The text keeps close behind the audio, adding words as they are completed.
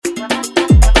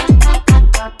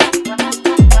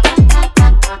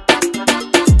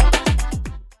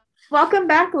Welcome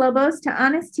back, Lobos, to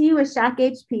Honest Tea with Shaq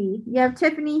HP. You have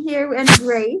Tiffany here and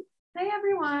Grace. Hey,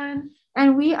 everyone.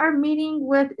 And we are meeting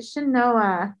with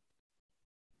Shanoa.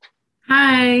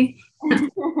 Hi.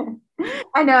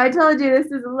 I know, I told you this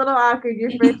is a little awkward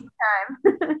your first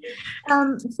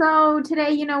time. So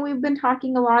today, we've been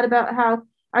talking a lot about how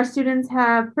our students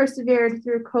have persevered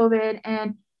through COVID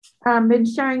and been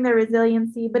showing their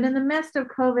resiliency. But in the midst of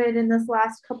COVID in this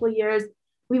last couple of years,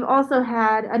 we've also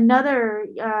had another,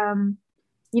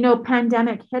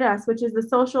 pandemic hit us, which is the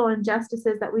social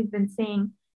injustices that we've been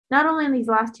seeing, not only in these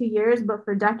last 2 years, but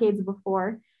for decades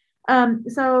before.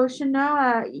 So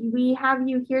Shanoa, we have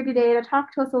you here today to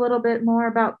talk to us a little bit more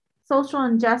about social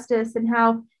injustice and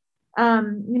how,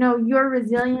 your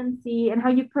resiliency and how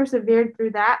you persevered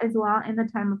through that as well in the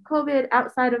time of COVID,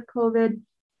 outside of COVID.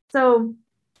 So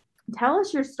tell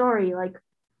us your story. Like,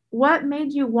 what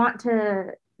made you want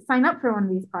to sign up for one of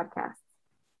these podcasts?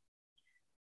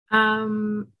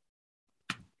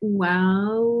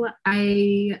 Well,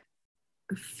 I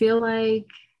feel like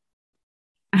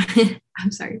I'm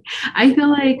sorry. I feel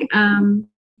like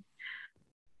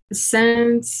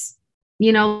since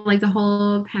like the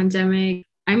whole pandemic,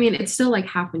 I mean, it's still like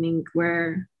happening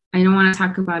where I don't want to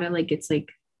talk about it like it's like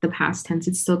the past tense.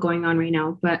 It's still going on right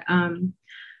now. But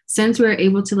since we're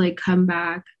able to like come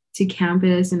back to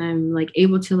campus and I'm like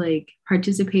able to like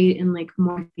participate in like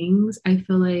more things, I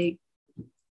feel like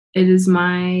it is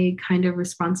my kind of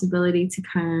responsibility to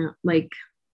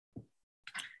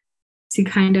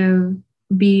kind of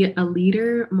be a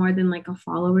leader more than like a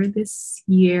follower this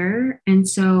year. And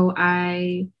so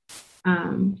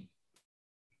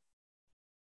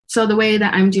so the way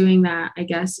that I'm doing that, I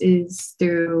guess, is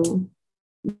through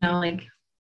like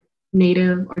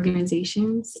Native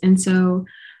organizations. And so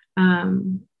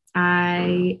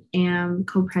I am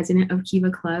co-president of Kiva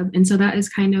Club. And so that is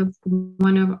kind of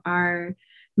one of our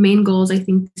main goals, I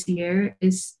think, this year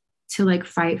is to like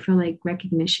fight for like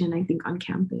recognition, I think, on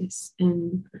campus.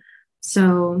 And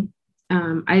so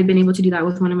I've been able to do that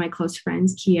with one of my close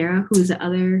friends, Kiera, who is the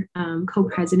other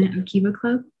co-president of Kiva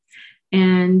Club.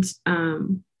 And,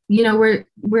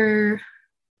 we're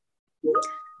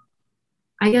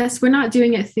I guess we're not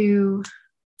doing it through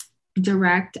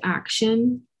direct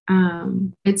action.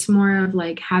 It's more of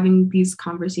like having these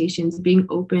conversations, being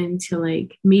open to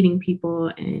like meeting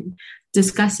people and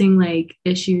discussing like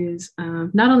issues,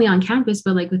 not only on campus,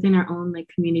 but like within our own like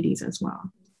communities as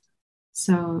well.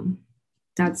 So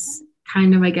that's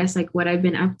kind of, I guess, like what I've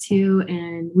been up to.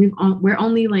 And we're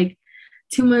only like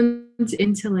 2 months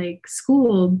into like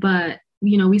school, but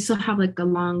we still have like a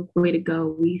long way to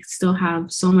go. We still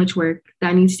have so much work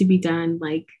that needs to be done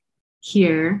like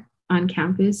here on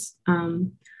campus.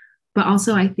 But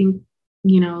also I think,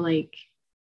 like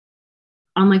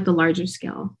on like the larger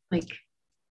scale, like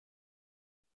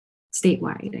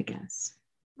statewide, I guess.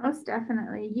 Most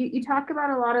definitely. You talk about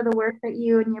a lot of the work that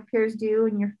you and your peers do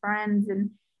and your friends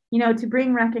and, to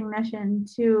bring recognition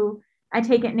to, I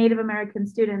take it, Native American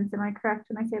students. Am I correct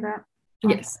when I say that?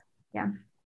 Yes. Yeah.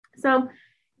 So,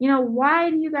 why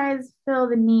do you guys feel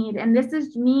the need? And this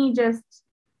is me just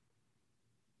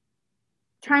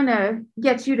trying to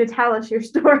get you to tell us your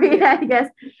story, I guess.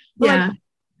 Yeah. Like,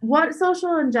 what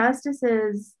social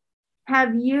injustices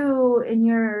have you and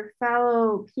your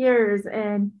fellow peers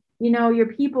and, your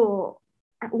people,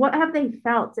 what have they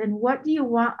felt? And what do you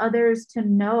want others to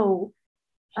know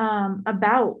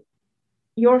about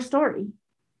your story?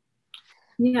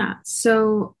 Yeah.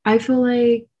 So I feel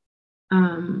like,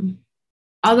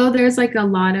 although there's like a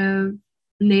lot of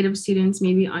Native students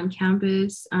maybe on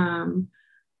campus,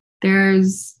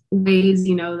 there's ways,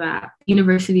 that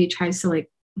university tries to like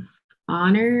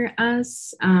honor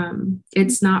us.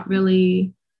 It's not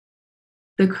really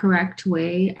the correct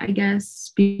way, I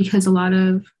guess, because a lot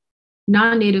of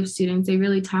non-Native students, they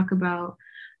really talk about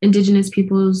Indigenous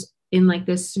peoples in like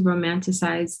this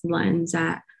romanticized lens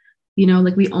that,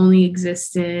 like we only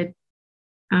existed,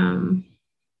 like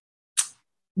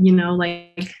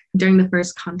during the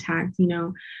first contact,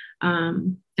 and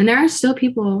there are still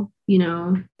people,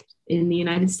 in the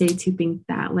United States who think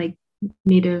that like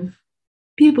Native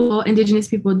people, Indigenous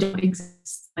people don't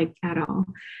exist like at all.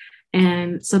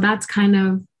 And so that's kind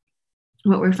of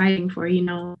what we're fighting for,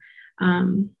 even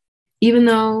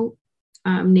though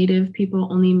Native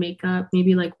people only make up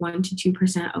maybe like 1% to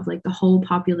 2% of like the whole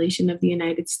population of the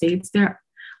United States,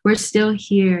 we're still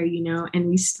here, and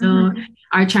we still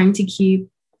are trying to keep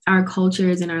our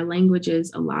cultures and our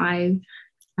languages alive.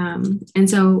 And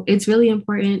so it's really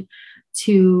important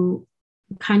to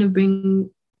kind of bring,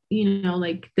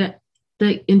 like the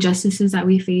the injustices that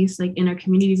we face like in our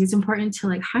communities, it's important to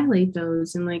like highlight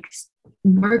those and like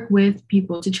work with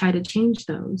people to try to change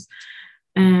those.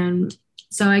 And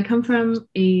so I come from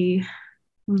a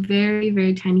very,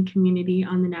 very tiny community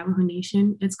on the Navajo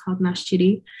Nation. It's called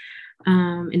Nashchiri.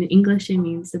 In English, it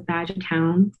means the Badger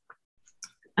Town.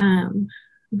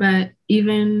 But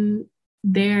even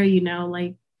there, you know,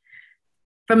 like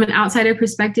from an outsider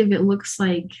perspective, it looks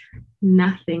like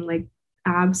nothing, like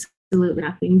absolute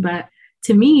nothing. But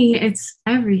to me, it's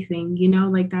everything, you know,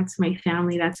 like that's my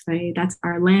family, that's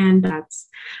our land, that's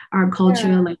our culture,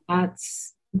 yeah. Like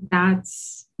that's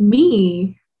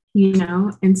me, you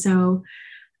know. And so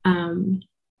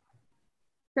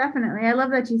definitely, I love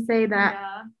that you say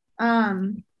that. Yeah.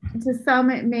 To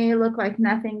some it may look like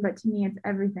nothing, but to me it's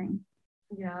everything.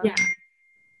 Yeah.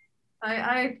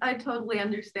 I totally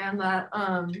understand that.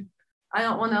 I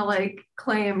don't want to like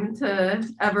claim to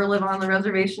ever live on the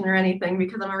reservation or anything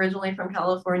because I'm originally from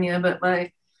California, but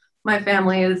my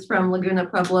family is from Laguna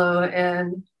Pueblo,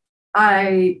 and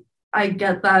I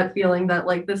get that feeling that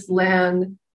like this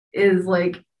land is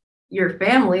like your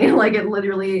family, like it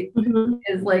literally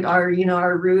is like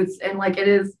our roots, and like it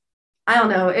is, I don't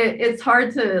know, it's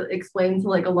hard to explain to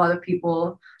like a lot of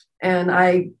people, and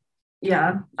I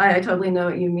totally know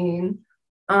what you mean.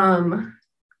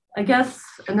 I guess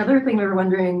another thing we were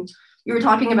wondering, you were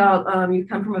talking about you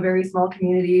come from a very small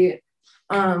community.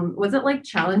 Was it like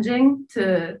challenging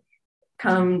to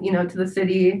come, you know, to the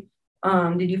city?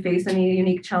 Did you face any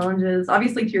unique challenges,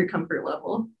 obviously to your comfort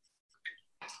level?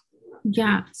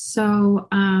 Yeah, so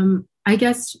I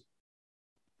guess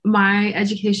my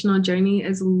educational journey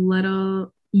is a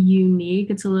little unique.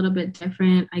 It's a little bit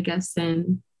different, I guess,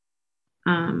 than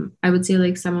I would say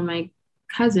like some of my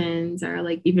cousins or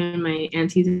like even my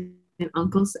aunties and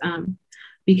uncles,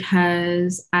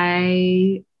 because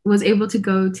I was able to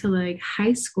go to like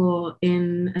high school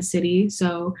in a city.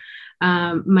 So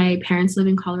my parents live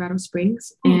in Colorado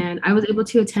Springs, and I was able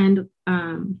to attend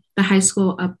the high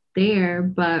school up there,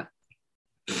 but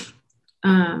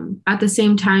at the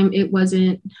same time, it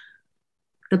wasn't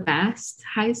the best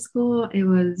high school. It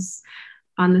was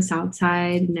on the south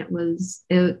side, and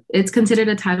it's considered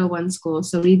a Title I school.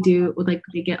 So we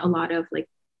get a lot of like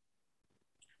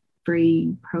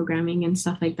free programming and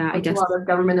stuff like that. Like, I guess a lot of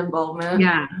government involvement.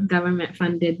 Yeah, government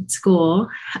funded school.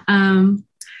 And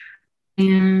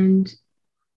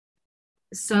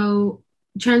so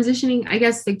transitioning, I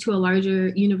guess, like to a larger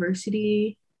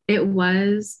university, it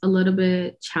was a little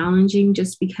bit challenging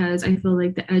just because I feel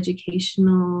like the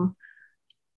educational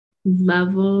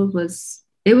level was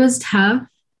tough.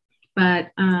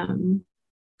 But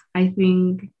I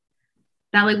think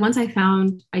that like once I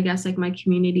found, I guess, like my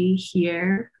community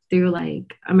here through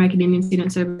like American Indian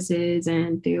Student Services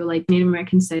and through like Native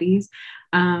American Studies,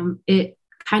 it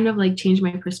kind of like changed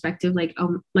my perspective. Like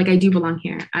I do belong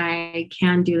here. I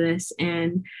can do this,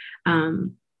 and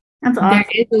that's awesome. There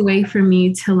is a way for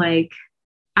me to like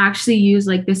actually use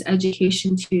like this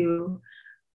education to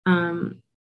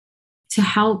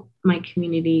help my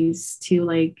communities,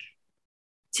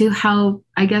 to help,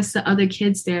 I guess, the other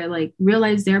kids there like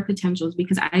realize their potentials,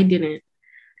 because I didn't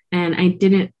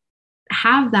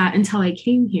have that until I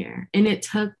came here. And it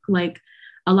took like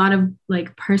a lot of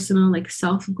like personal like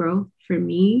self-growth for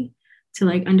me to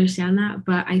like understand that.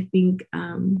 But I think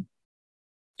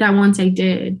that once I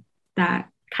did, that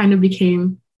kind of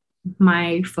became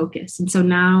my focus. And so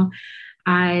now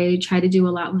I try to do a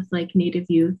lot with like Native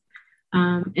youth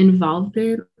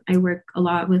involvement. I work a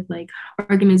lot with like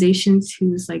organizations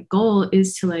whose like goal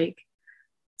is to like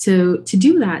to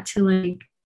do that, to like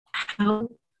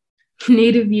help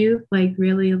Native youth like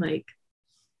really like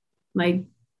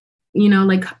you know,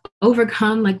 like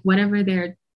overcome like whatever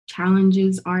their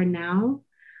challenges are now,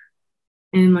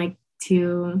 and like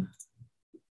to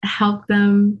help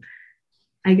them,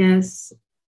 I guess,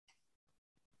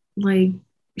 like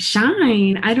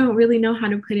shine. I don't really know how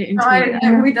to put it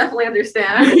into we definitely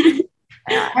understand.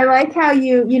 I like how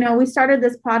we started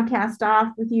this podcast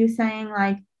off with you saying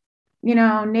like,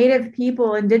 Native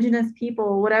people, Indigenous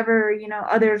people, whatever,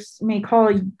 others may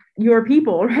call your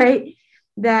people, right?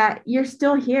 That you're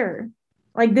still here.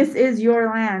 Like, this is your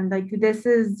land. Like, this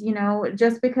is,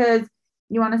 just because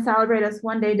you want to celebrate us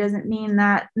one day doesn't mean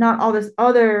that not all this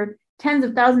other tens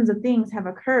of thousands of things have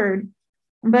occurred.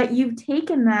 But you've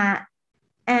taken that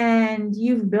and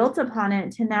you've built upon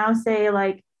it to now say,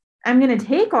 like, I'm going to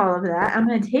take all of that. I'm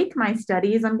going to take my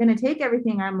studies. I'm going to take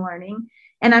everything I'm learning,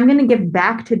 and I'm going to give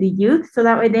back to the youth, so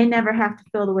that way they never have to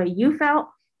feel the way you felt.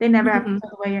 They never have to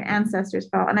feel the way your ancestors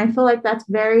felt. And I feel like that's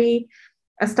very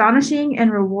astonishing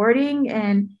and rewarding.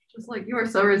 And Just like you are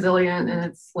so resilient, and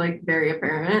it's like very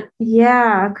apparent.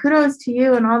 Yeah, kudos to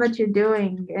you and all that you're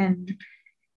doing. And,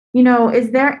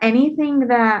 is there anything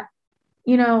that,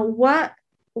 what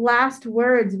last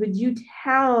words would you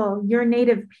tell your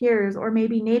Native peers or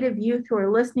maybe Native youth who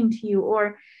are listening to you,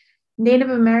 or Native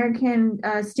American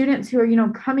students who are,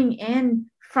 coming in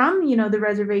from, the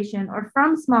reservation or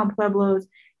from small pueblos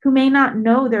who may not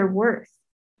know their worth?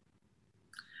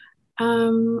 I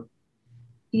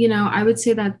would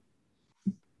say that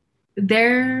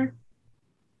there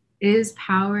is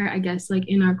power, I guess, like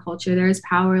in our culture. There is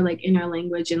power like in our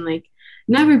language, and like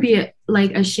never be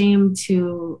like ashamed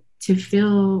to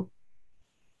feel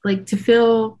I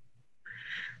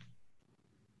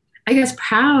guess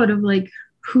proud of like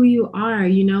who you are,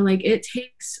 like it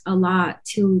takes a lot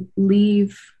to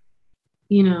leave,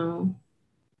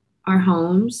 our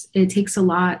homes. It takes a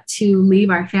lot to leave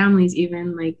our families,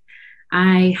 even like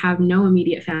I have no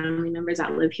immediate family members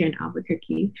that live here in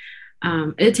Albuquerque.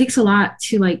 It takes a lot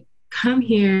to like come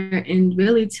here and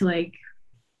really to like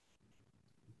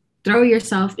throw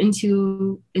yourself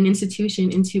into an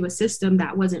institution, into a system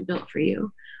that wasn't built for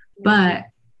you. But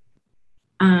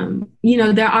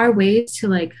there are ways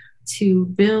to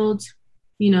build,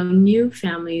 new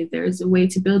family. There's a way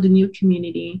to build a new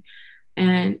community.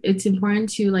 And it's important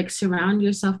to like surround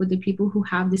yourself with the people who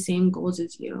have the same goals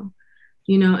as you,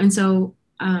 and so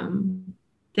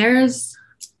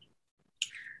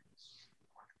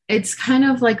it's kind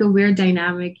of like a weird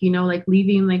dynamic, like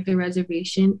leaving like the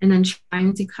reservation and then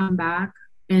trying to come back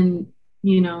and,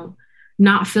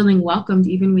 not feeling welcomed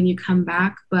even when you come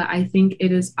back. But I think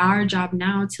it is our job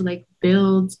now to like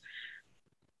build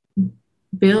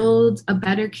a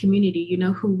better community,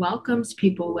 who welcomes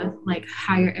people with like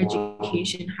higher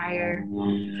education,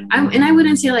 and I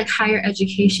wouldn't say like higher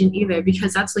education either,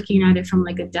 because that's looking at it from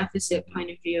like a deficit point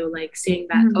of view, like saying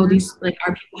that, these like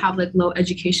our people have like low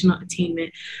educational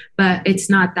attainment, but it's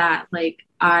not that. Like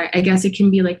I guess it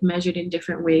can be like measured in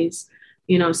different ways,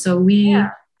 so we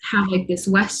have like this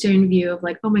Western view of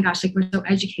like, oh my gosh, like we're so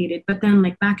educated, but then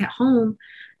like back at home,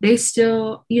 they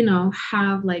still,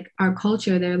 have like our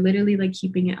culture. They're literally like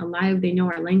keeping it alive. They know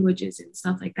our languages and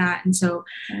stuff like that. And so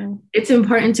it's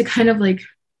important to kind of like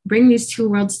bring these two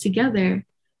worlds together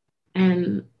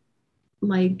and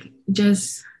like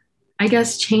just, I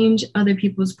guess, change other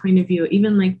people's point of view.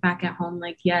 Even like back at home,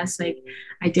 like, yes, like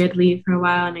I did leave for a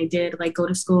while and I did like go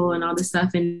to school and all this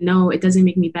stuff. And no, it doesn't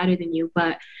make me better than you,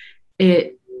 but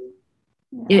it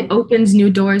opens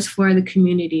new doors for the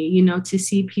community, to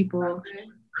see people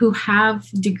who have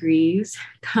degrees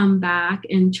come back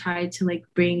and try to like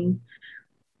bring,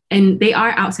 and they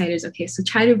are outsiders. Okay. So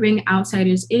try to bring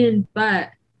outsiders in, but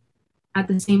at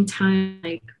the same time,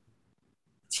 like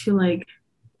to like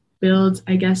build,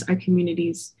 I guess, our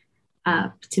communities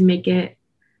up to make it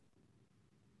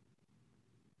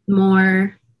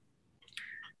more,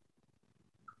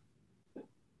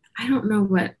 I don't know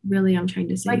what really I'm trying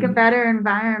to say. Like a better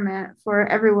environment for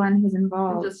everyone who's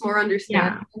involved. Just more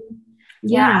understanding.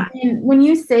 Yeah. And when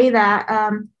you say that,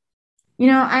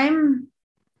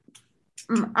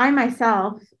 I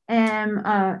myself am,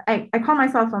 I call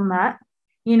myself a mutt,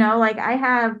 like I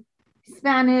have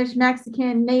Spanish,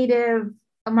 Mexican, Native,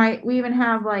 we even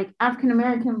have like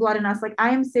African-American blood in us. Like I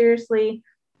am seriously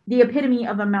the epitome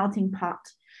of a melting pot,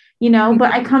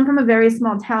 but I come from a very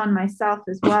small town myself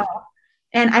as well.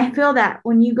 And I feel that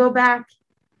when you go back,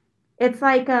 it's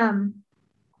like,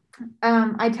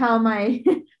 I tell my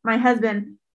my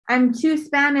husband, I'm too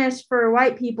Spanish for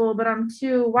white people, but I'm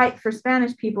too white for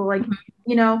Spanish people. Like,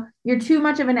 you're too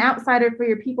much of an outsider for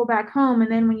your people back home.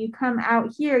 And then when you come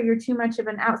out here, you're too much of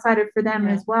an outsider for them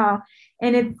as well.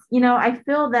 And it's, I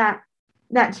feel that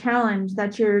challenge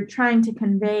that you're trying to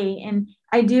convey. And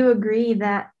I do agree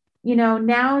that,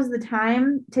 now is the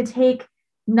time to take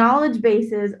knowledge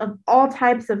bases of all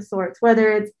types of sorts,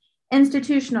 whether it's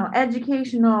institutional,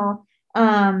 educational,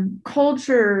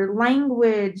 culture,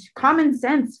 language, common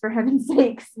sense, for heaven's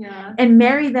sakes, and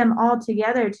marry them all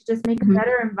together to just make a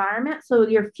better environment so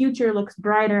your future looks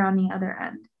brighter on the other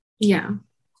end. Yeah.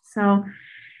 So,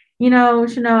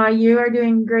 Shanoa, you are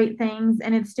doing great things,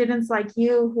 and it's students like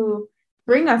you who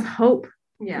bring us hope,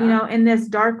 in this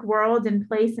dark world and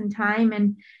place and time.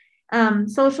 And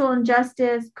social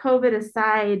injustice, COVID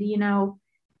aside,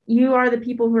 you are the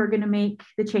people who are going to make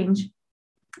the change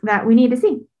that we need to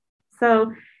see.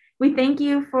 So we thank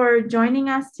you for joining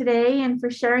us today and for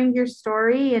sharing your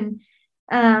story. And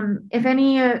if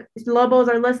any Lobos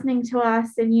are listening to us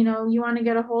and, you want to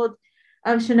get a hold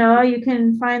of Shanoa, you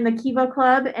can find the Kiva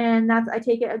Club, and that's, I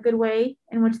take it, a good way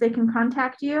in which they can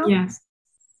contact you. Yes.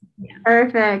 Yeah.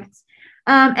 Perfect.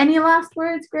 Any last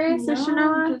words, Grace or No,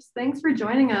 Shanoa? just thanks for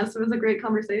joining us. It was a great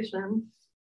conversation.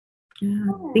 Yeah.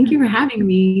 Thank you for having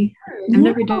me. I've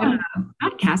never done a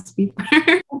podcast before.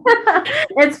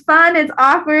 It's fun, it's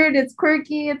awkward, it's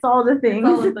quirky, it's all the things.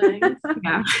 All the things.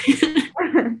 Yeah.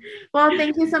 Well,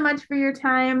 thank you so much for your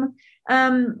time.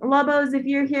 Lobos, if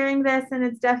you're hearing this and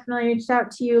it's definitely reached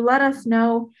out to you, let us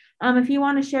know. If you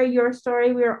want to share your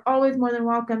story, we are always more than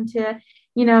welcome to,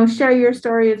 share your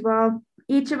story as well.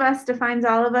 Each of us defines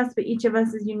all of us, but each of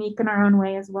us is unique in our own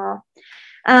way as well.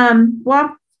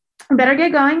 Well, better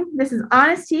get going. This is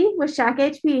Honest Tea with Shack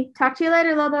HP. Talk to you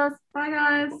later, Lobos. Bye,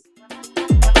 guys.